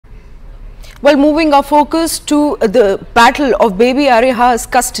Well, moving our focus to the battle of baby Ariha's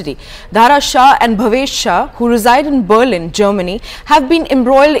custody, Ariha Shah and Ariha Shah, who reside in Berlin, Germany, have been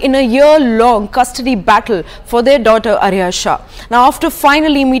embroiled in a year-long custody battle for their daughter Ariha Shah. Now, after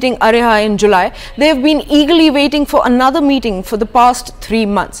finally meeting Ariha in July, they have been eagerly waiting for another meeting for the past 3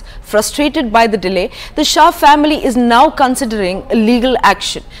 months. Frustrated by the delay, the Shah family is now considering legal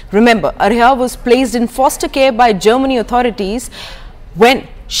action. Remember, Ariha was placed in foster care by Germany authorities when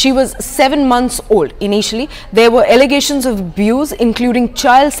she was 7 months old. Initially, there were allegations of abuse, including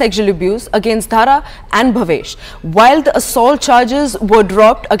child sexual abuse, against Ariha and Bhavesh. While the assault charges were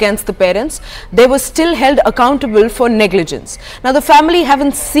dropped against the parents, they were still held accountable for negligence. Now, the family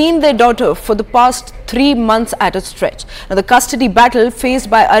haven't seen their daughter for the past 3 months at a stretch. Now, the custody battle faced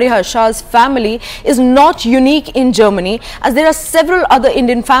by Ariha Shah's family is not unique in Germany, as there are several other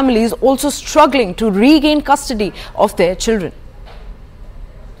Indian families also struggling to regain custody of their children.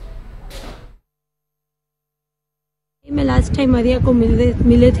 मैं last time आरिया को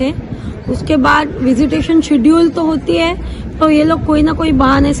मिले थे, उसके बाद visitation schedule तो होती है, तो ये लोग कोई ना कोई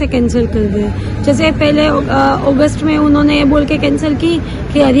बहाने से कैंसिल कर दे। जैसे पहले अगस्त में उन्होंने बोल के कैंसिल की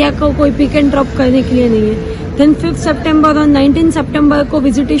कि आरिया को कोई पिक एंड ड्रॉप करने के लिए नहीं है। देन 5 सितंबर और 19 सितंबर को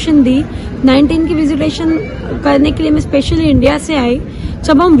विजिटेशन दी। 19 की विजिटेशन करने के लिए मैं स्पेशली इंडिया से आई।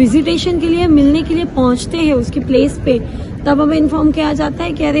 जब हम विजिटेशन के लिए मिलने के लिए पहुंचते हैं उसकी प्लेस पे, तब हमें इन्फॉर्म किया जाता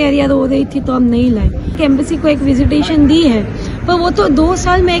है कि अरे आरिया रो रही थी तो हम नहीं लाए। एम्बेसी को एक विजिटेशन दी है, पर वो तो 2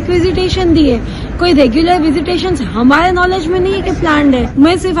 साल में एक विजिटेशन दी है, कोई रेगुलर विजिटेशन हमारे नॉलेज में नहीं है कि प्लान्ड है।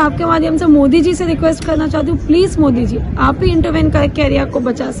 मैं सिर्फ आपके माध्यम से मोदी जी से रिक्वेस्ट करना चाहती हूँ, प्लीज मोदी जी, आप ही इंटरवेन करके आरिया को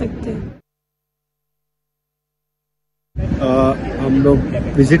बचा सकते हैं। हम लोग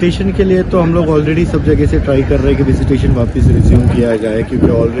विजिटेशन के लिए तो हम लोग ऑलरेडी सब जगह से ट्राई कर रहे हैं कि विजिटेशन वापस रिज्यूम किया जाए, क्योंकि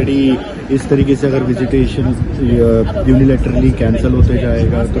ऑलरेडी इस तरीके से अगर विजिटेशन यूनिलैटरली कैंसिल होते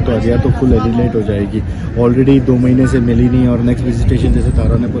जाएगा तो आरिया तो फुल एलिमिनेट हो जाएगी। ऑलरेडी 2 महीने से मिली नहीं और नेक्स्ट विजिटेशन जैसे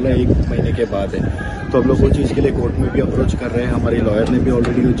तारा ने बोला 1 महीने के बाद है, तो हम लोग वो चीज़ के लिए कोर्ट में भी अप्रोच कर रहे हैं। हमारे लॉयर ने भी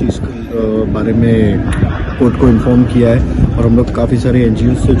ऑलरेडी वो चीज़ के बारे में कोर्ट को इन्फॉर्म किया है और हम लोग काफ़ी सारे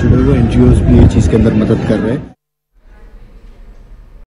NGOs से जुड़े हुए NGOs भी ये चीज़ के अंदर मदद कर रहे हैं।